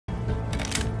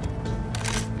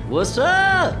What's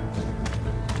up?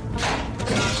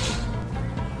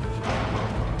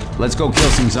 Let's go kill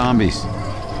some zombies.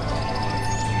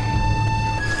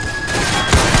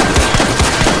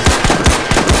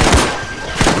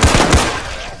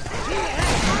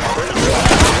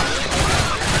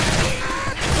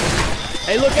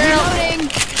 Hey, look out!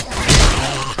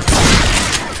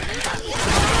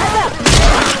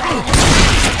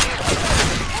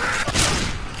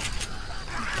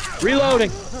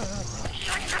 Reloading!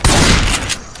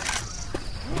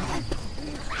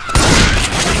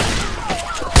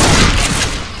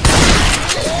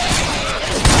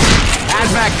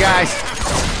 Back, guys.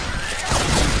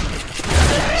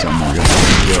 Someone got to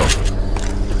kill.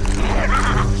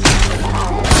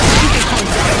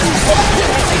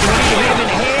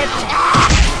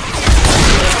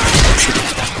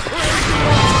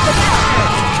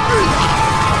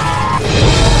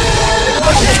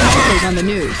 On the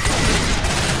news.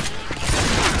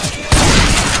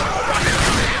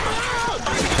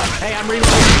 Hey, I'm reloading.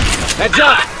 Heads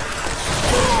up!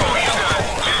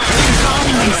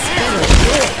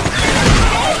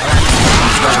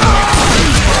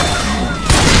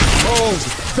 Oh,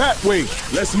 that way.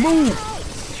 Let's move.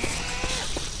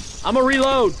 I'm a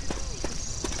reload.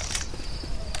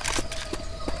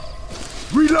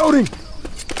 Reloading.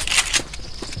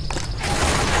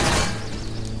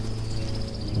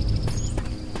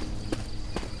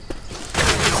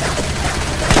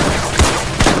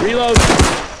 Reload.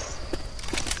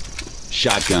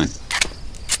 Shotgun.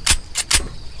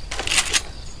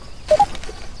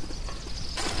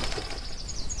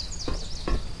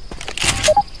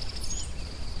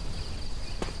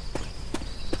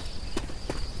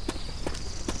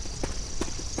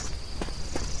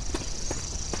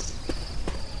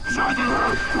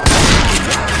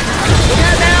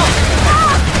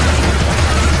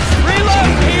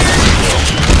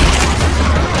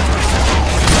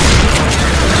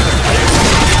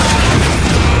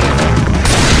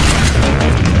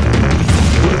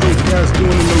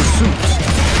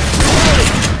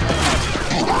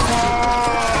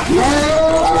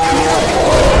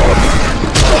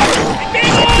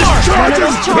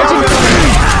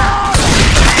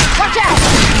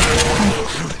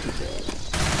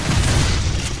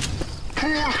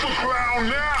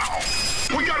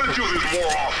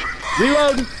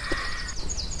 Reloading.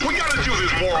 We gotta do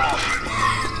this more often.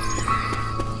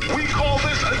 We call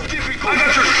this a difficult. I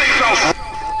got your safe house.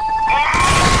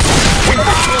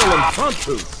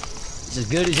 It's as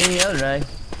good as any other, eh?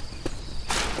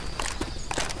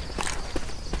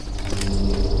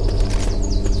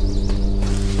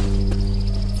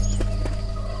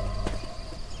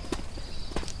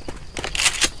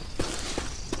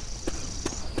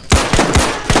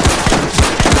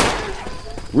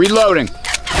 Reloading.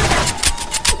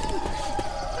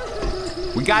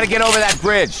 We gotta get over that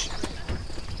bridge.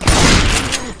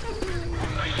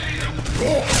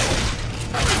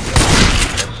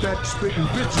 That spitting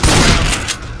bitch.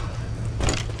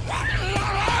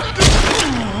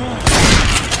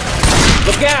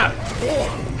 Look out!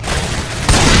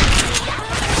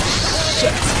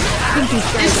 Shit. I think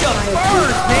these guys are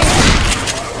fired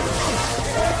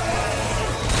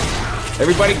too.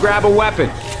 Everybody grab a weapon.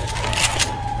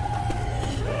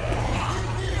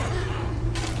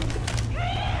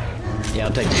 Yeah,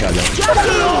 I'll take the shotgun.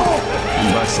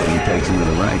 And Buck said he takes him to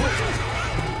the right.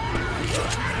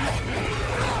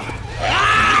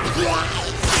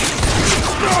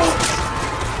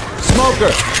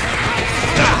 Smoker!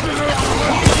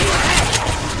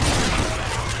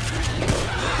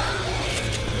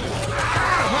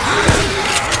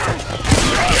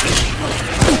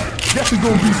 That's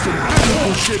gonna be some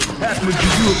beautiful shit happening to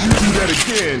you if you do that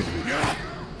again.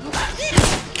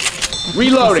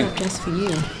 Reloading. Just for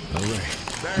you.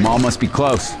 Mall must be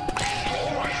close.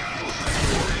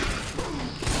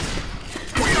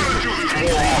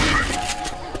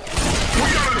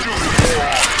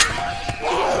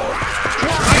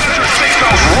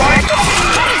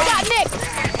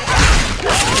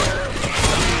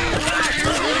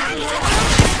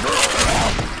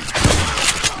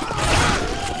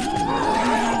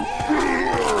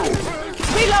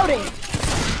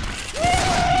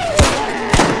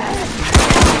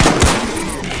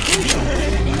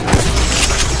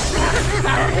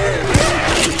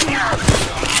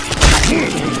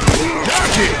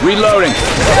 Reloading.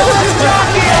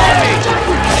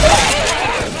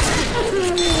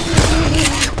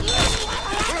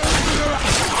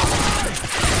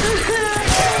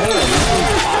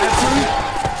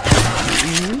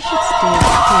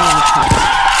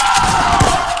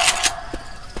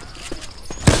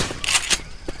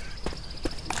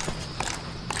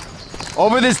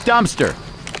 Over this dumpster.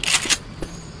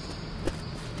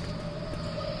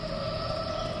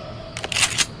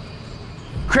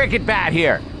 cricket bat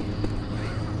here.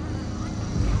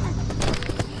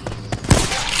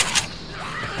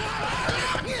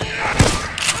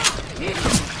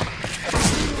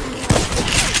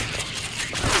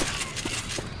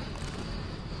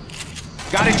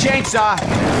 Got a chainsaw.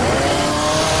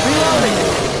 Reloading!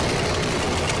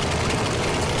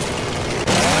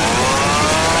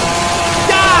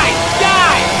 Die!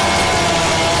 Die!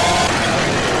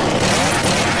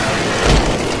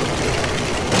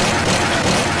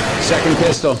 Second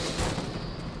pistol.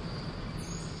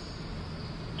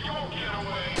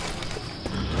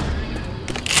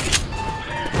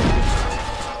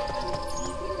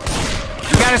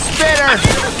 Got a spitter!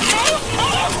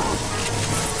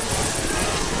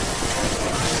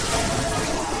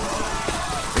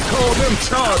 Call them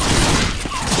charged.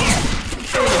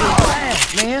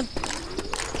 Man.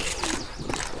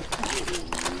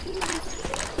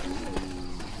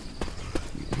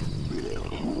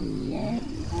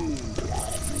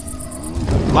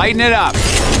 Lighten it up.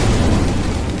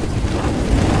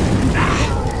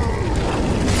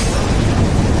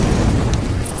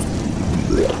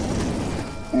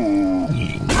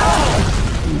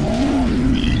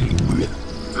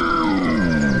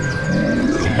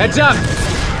 Heads up!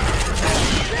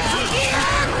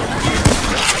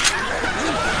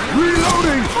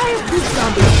 Reloading! Fire proof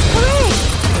zombies! Hooray!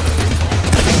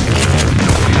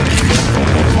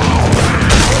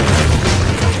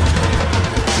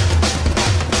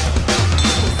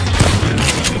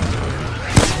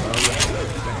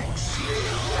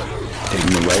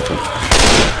 Taking the rifle.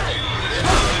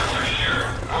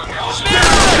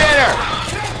 Spitter!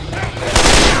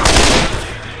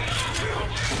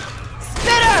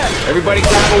 Spitter! Everybody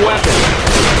grab a weapon.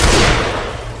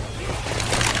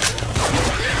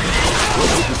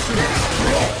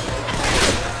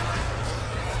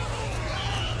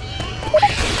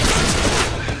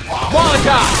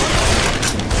 Molotov!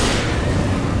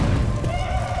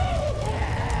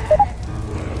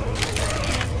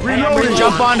 Reloading!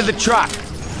 Jump onto the truck. This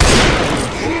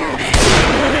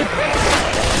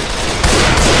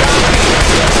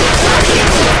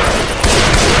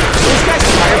guy's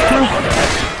fireproof.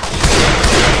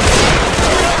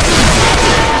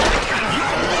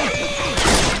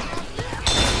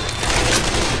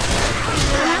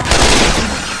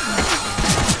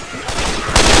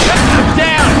 I'm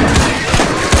down.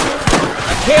 I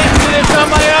can't do this on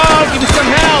my own. Give me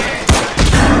some help.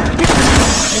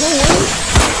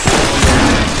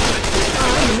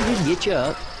 Get you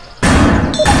up.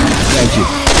 Thank you.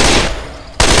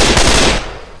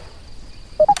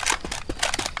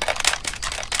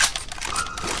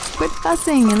 Quit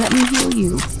fussing and let me heal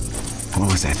you.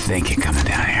 What was I thinking coming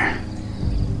down here?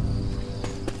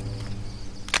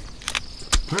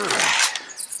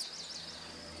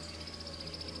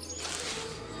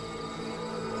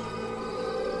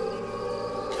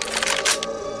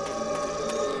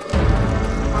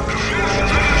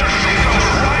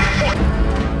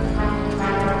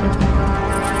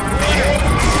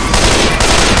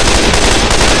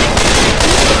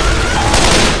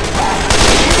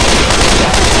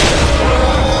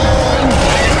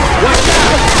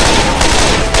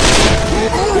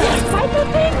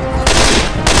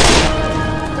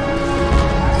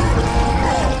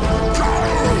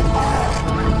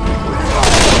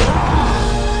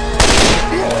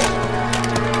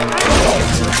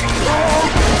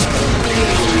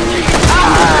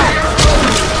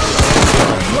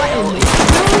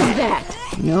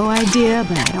 No idea,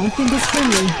 but I don't think it's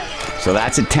friendly. So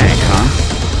that's a tank, huh?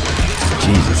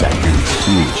 Jesus, that thing is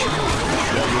huge.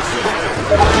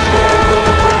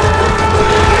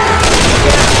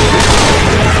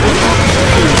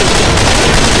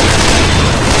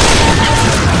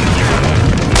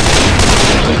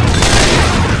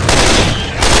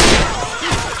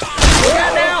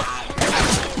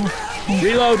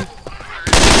 Reload.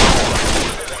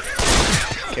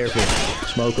 Careful.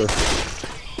 Smoker.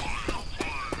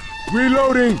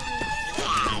 Reloading!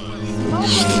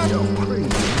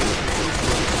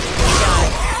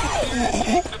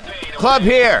 Club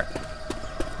here!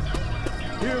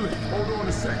 Healing. Hold on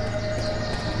a second.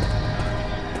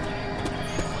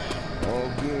 All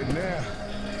good now.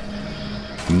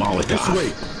 Molotov. This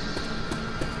way.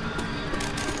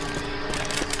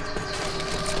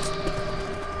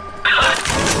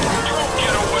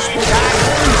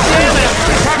 Damn it!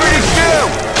 I'm covered in goo!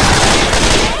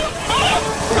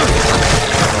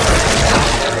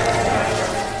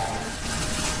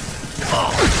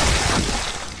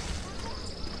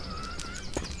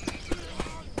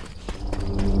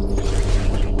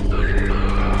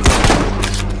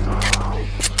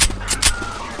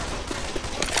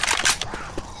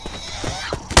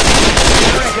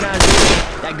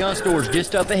 gun store's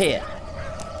just up ahead.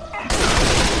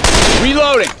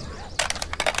 Reloading!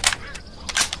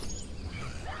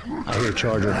 I hear a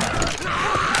charger.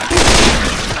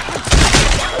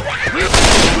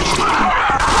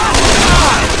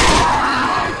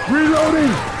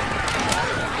 Reloading!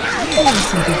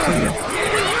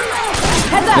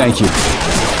 Thank you.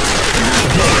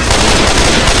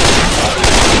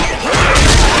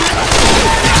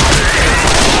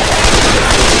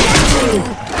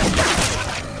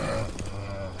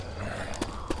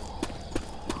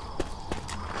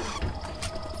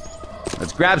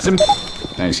 Let's grab some.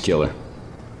 Thanks, killer.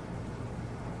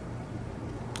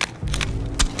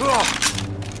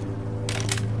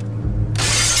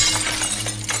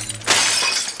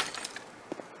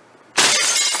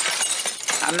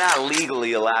 I'm not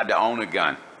legally allowed to own a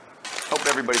gun. Hope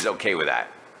everybody's okay with that.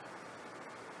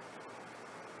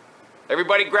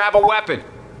 Everybody grab a weapon.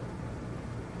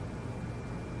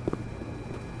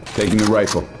 Taking the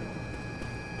rifle.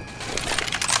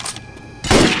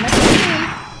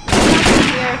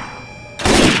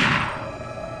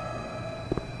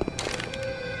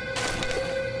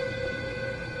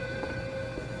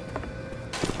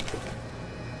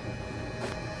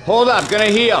 Hold up, gonna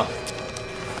heal.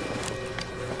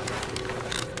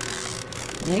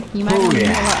 Nick, you might want to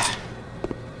heal up.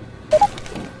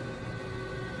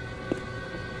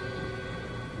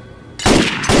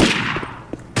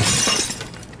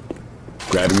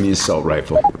 Grabbing the assault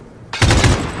rifle.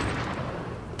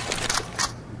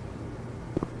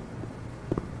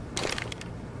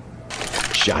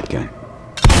 Shotgun.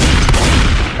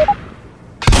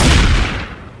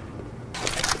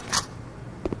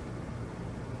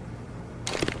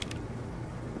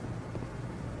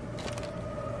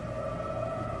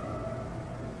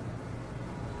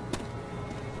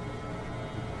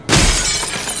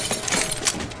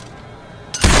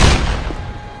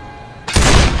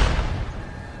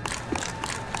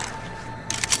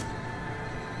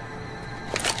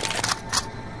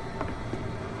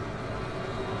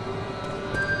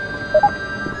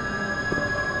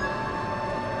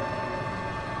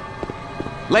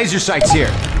 Laser sights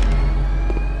here.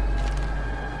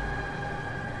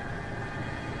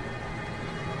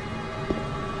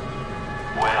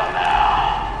 Well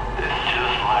now, this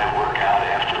just might work out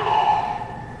after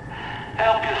all.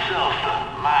 Help yourselves to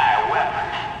my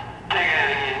weapons. Take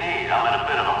anything you need. I'm in a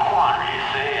bit of a quandary, you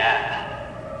see, and...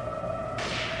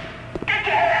 Get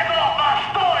your hands off my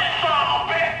store, you son of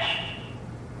a bitch!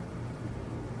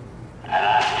 And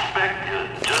I suspect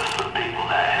you're just the people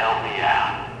that help me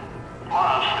out. Come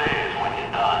on upstairs when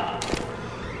you're done.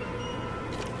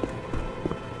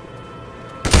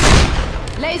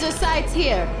 Laser sights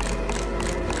here.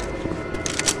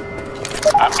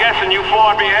 I'm guessing you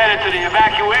four be headed to the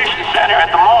evacuation center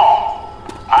at the mall.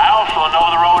 I also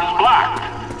know the road is blocked,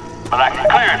 but I can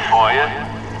clear it for you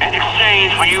in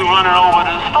exchange for you running over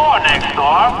to the store next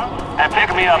door and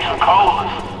picking me up some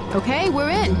colas. Okay, we're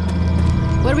in.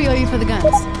 What do we owe you for the guns?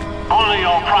 Only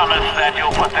your promise that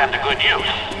you'll put them to good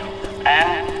use.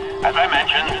 And, as I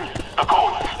mentioned, the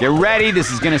colas. Get ready, this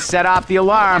is gonna set off the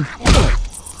alarm.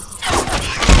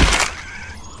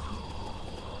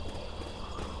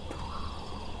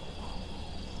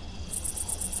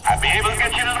 I'd be able to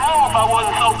get you to the mall if I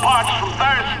wasn't so parched from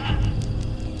thirst.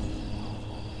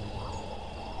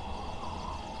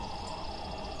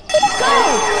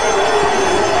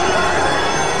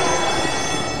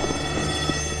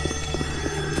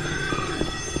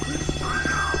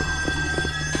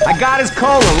 I got his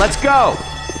cola, let's go!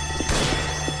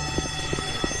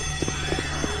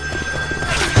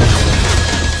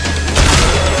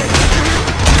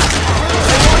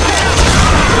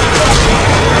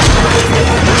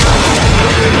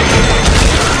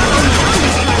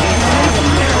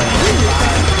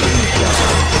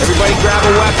 Everybody grab a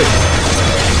weapon.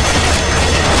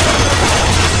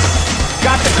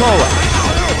 Got the cola.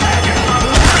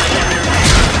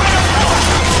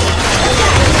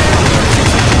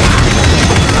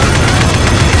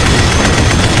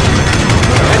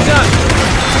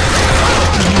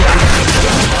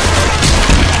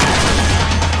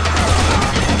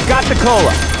 Got the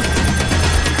cola.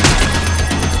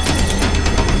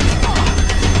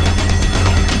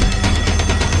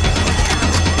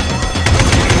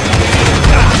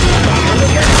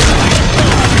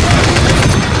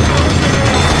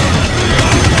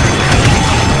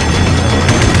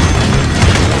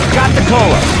 Got the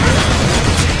cola.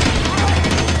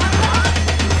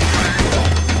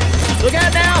 Look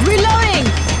out now! Reloading!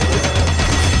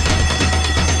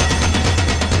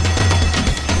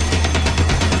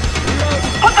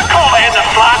 Put the cola in the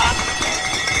slot.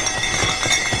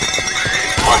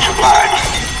 Much obliged.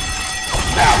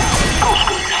 Now,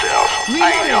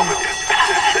 ain't helping you.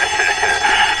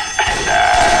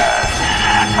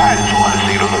 I just want to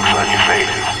see the looks on your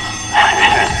faces.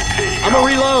 I'm a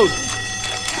reload.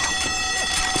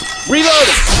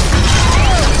 Reloading.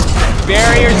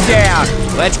 Barriers down.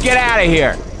 Let's get out of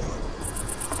here.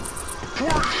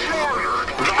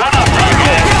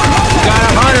 Got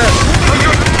a hunter.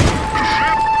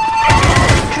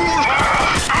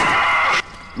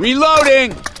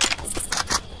 Reloading.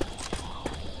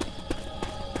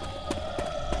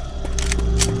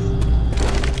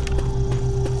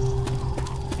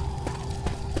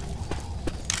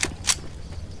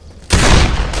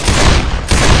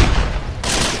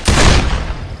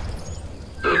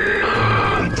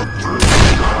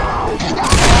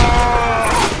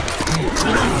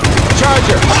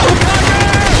 Charger!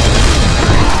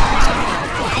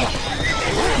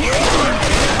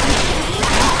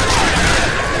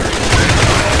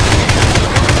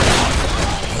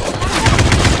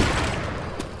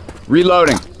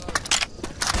 Reloading.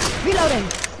 Reloading.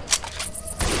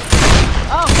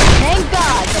 Oh, thank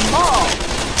God, the mall.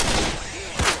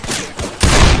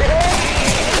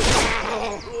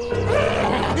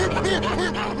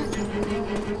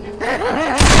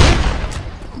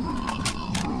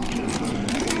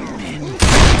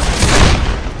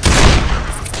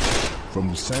 From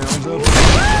the sounds of it, a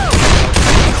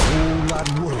whole lot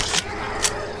worse.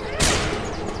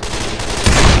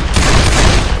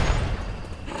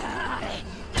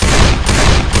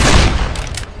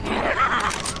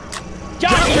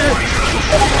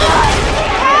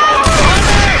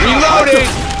 Reloading!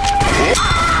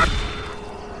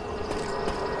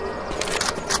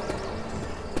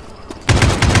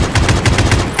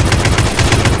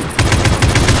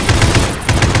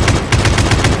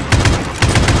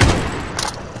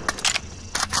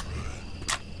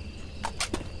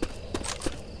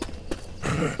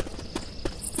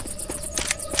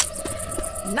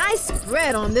 Nice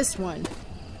spread on this one.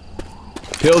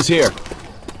 Pills here.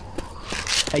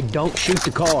 Hey, don't shoot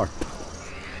the car.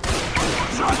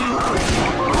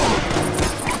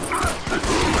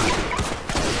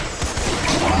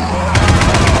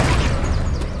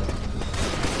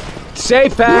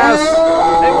 Safe house.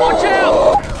 Hey, watch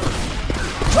out!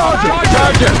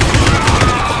 Charger!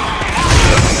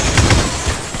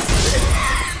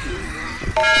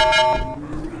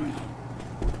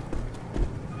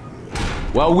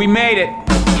 Well, we made it.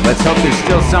 Let's hope there's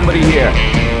still somebody here.